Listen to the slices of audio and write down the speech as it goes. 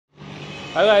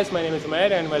Hi guys, my name is Umair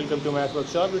and welcome to Math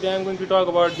Workshop. Today I am going to talk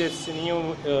about this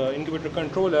new incubator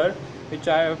controller which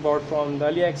I have bought from the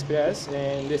AliExpress,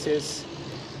 and this is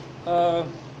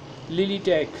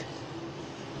lilytech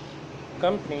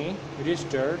company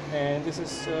registered, and this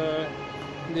is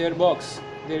their box.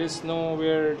 There is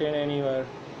nowhere written anywhere.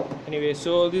 Anyway,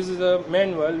 so this is a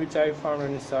manual which I found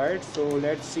inside. So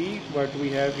let's see what we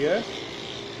have here.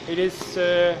 It is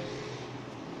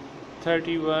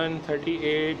 31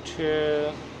 38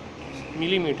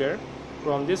 millimeter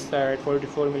from this side,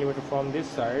 44 millimeter from this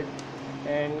side,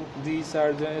 and these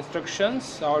are the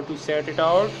instructions how to set it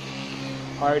out,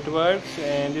 how it works,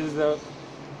 and this is the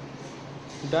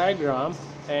diagram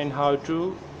and how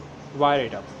to wire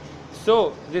it up.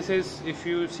 So this is, if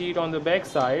you see it on the back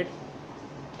side,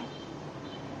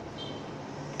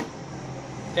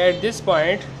 at this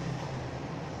point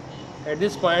I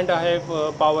have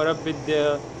power up with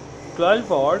the 12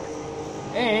 watt,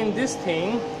 and this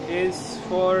thing is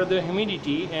for the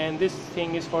humidity and this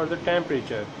thing is for the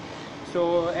temperature.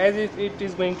 So as if it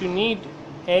is going to need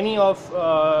any of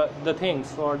the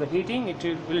things for the heating, it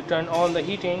will turn on the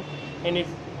heating, and if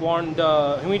want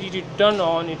the humidity to turn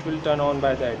on, it will turn on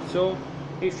by that. So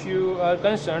if you are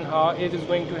concerned how it is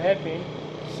going to happen,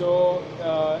 so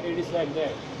it is like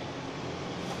that.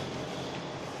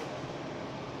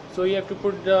 So you have to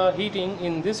put the heating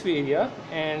in this area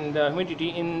and the humidity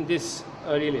in this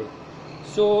relay.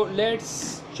 So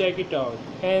let's check it out.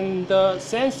 And the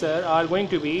sensor are going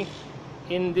to be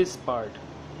in this part.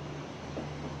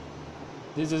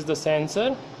 This is the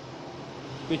sensor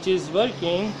which is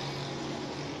working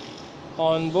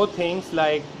on both things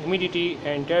like humidity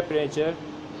and temperature.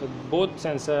 Both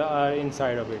sensors are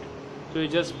inside of it. So you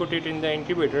just put it in the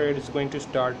incubator, it is going to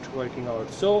start working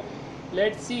out. So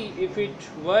let's see if it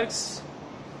works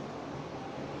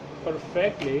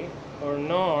perfectly or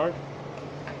not.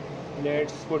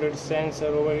 Let's put a sensor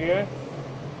over here,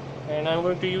 and I'm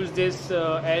going to use this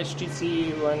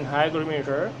HTC1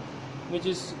 hygrometer, which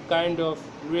is kind of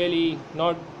really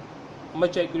not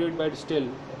much accurate but still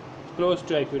close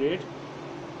to accurate.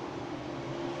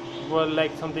 Well,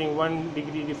 like something 1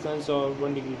 degree difference or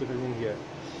 1 degree difference in here.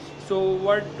 So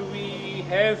what we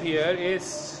have here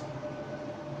is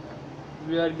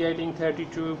we are getting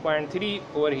 32.3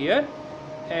 over here,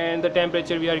 and the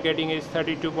temperature we are getting is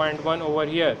 32.1 over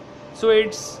here. So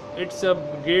it's a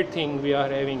great thing we are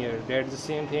having here. That's the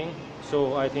same thing.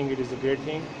 So I think it is a great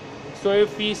thing. So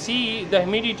if we see the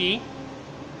humidity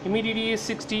is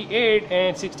 68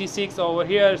 and 66 over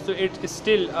here, so it is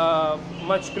still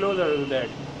much closer to that.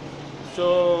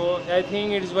 So I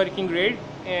think it is working great,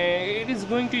 and it is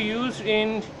going to use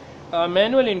in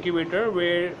manual incubator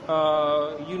where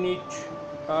you need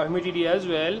humidity as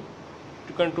well,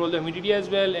 to control the humidity as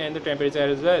well and the temperature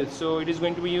as well. So it is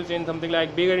going to be used in something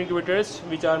like bigger incubators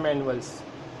which are manuals.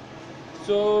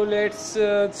 So let's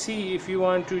see, if you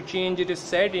want to change its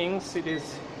settings, it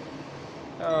is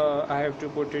I have to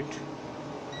put it,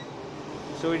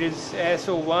 so it is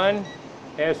SO1,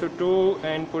 SO2,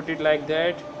 and put it like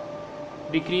that.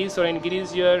 Decrease or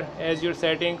increase your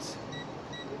settings.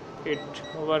 It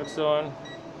works on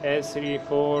S3,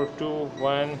 4, 2,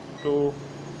 1, 2,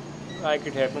 like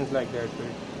it happens like that.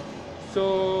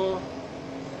 So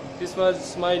this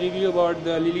was my review about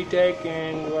the lilytech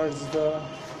and was the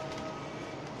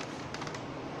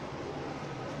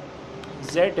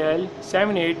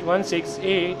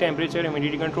ZL7816A temperature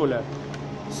humidity controller.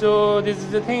 So this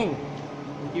is the thing.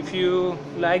 If you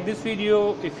like this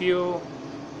video, if you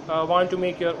want to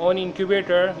make your own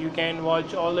incubator, you can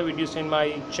watch all the videos in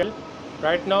my channel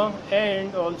right now.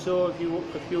 And also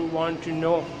if you want to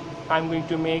know, I'm going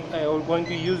to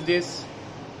use this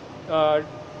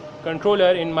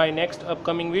controller in my next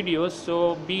upcoming videos,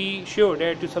 so be sure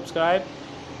to subscribe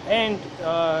and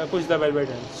push the bell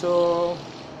button. So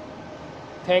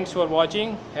thanks for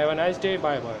watching, have a nice day,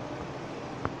 bye bye.